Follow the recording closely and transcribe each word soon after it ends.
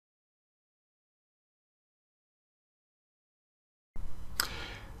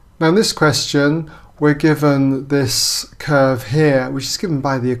Now in this question we're given this curve here, which is given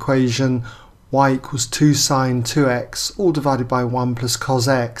by the equation y equals 2 sine 2x all divided by 1 plus cos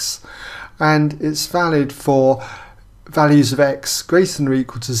x, and it's valid for values of x greater than or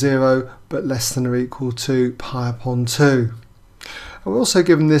equal to 0 but less than or equal to pi upon 2. And we're also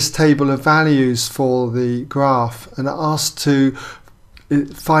given this table of values for the graph and are asked to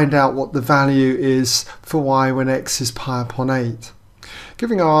find out what the value is for y when x is pi upon 8.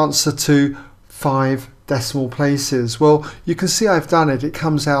 Giving our answer to 5 decimal places. Well, you can see I've done it. It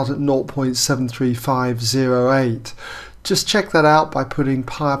comes out at 0.73508. Just check that out by putting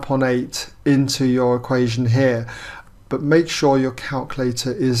pi upon 8 into your equation here, but make sure your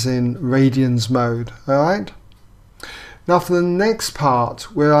calculator is in radians mode. Alright? Now for the next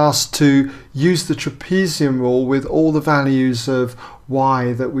part, we're asked to use the trapezium rule with all the values of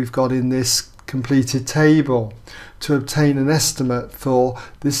y that we've got in this completed table to obtain an estimate for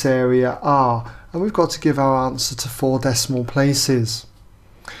this area R, and we've got to give our answer to 4 decimal places.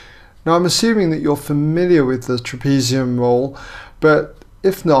 Now I'm assuming that you're familiar with the trapezium rule, but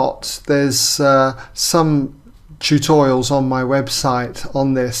if not, there's some tutorials on my website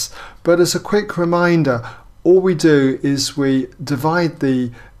on this, but as a quick reminder, all we do is we divide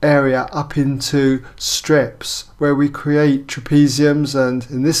the area up into strips where we create trapeziums, and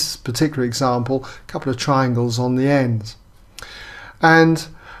in this particular example a couple of triangles on the ends, and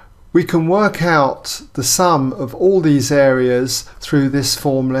we can work out the sum of all these areas through this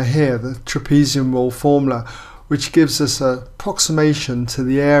formula here, the trapezium rule formula, which gives us an approximation to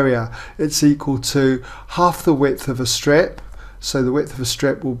the area. It's equal to half the width of a strip, so the width of a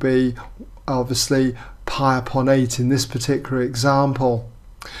strip will be obviously pi upon 8 in this particular example.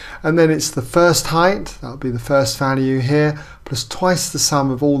 And then it's the first height, that'll be the first value here, plus twice the sum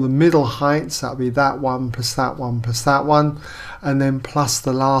of all the middle heights, that'll be that one plus that one plus that one, and then plus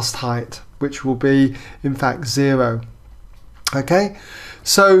the last height, which will be in fact 0. Okay,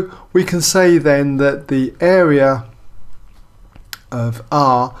 so we can say then that the area of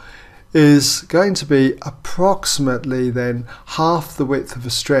R is going to be approximately then half the width of a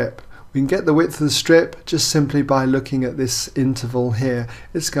strip. We can get the width of the strip just simply by looking at this interval here.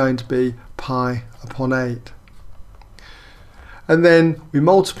 It's going to be pi upon 8. And then we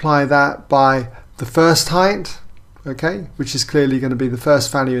multiply that by the first height, okay, which is clearly going to be the first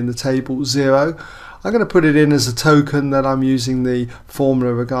value in the table, 0. I'm going to put it in as a token that I'm using the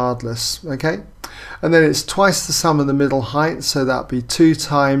formula regardless, okay? And then it's twice the sum of the middle height, so that'll be 2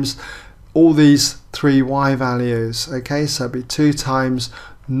 times all these 3 y values, okay? So it'll be 2 times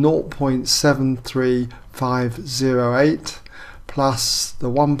 0.73508 plus the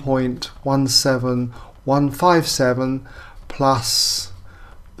 1.17157 plus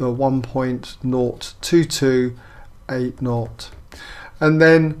the 1.02280, and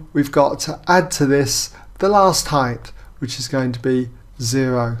then we've got to add to this the last height, which is going to be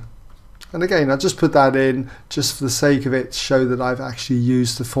 0. And again, I'll just put that in just for the sake of it to show that I've actually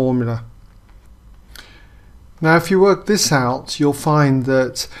used the formula. Now if you work this out, you'll find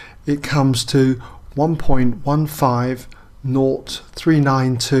that it comes to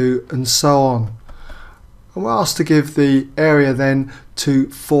 1.150.392 and so on. And we're asked to give the area then to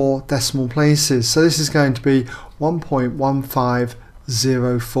 4 decimal places. So this is going to be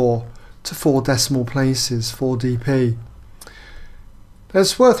 1.1504 to 4 decimal places, 4 dp.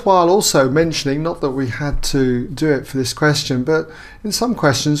 It's worthwhile also mentioning, not that we had to do it for this question, but in some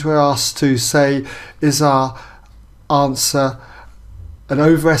questions we're asked to say, is our answer an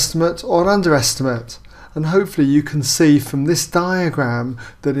overestimate or an underestimate? And hopefully you can see from this diagram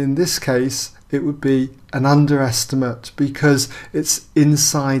that in this case it would be an underestimate because it's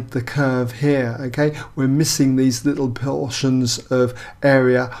inside the curve here, okay? We're missing these little portions of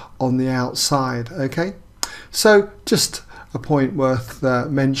area on the outside, okay? So just a point worth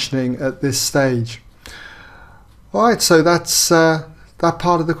mentioning at this stage. Alright, so that's that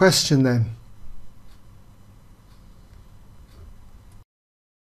part of the question then.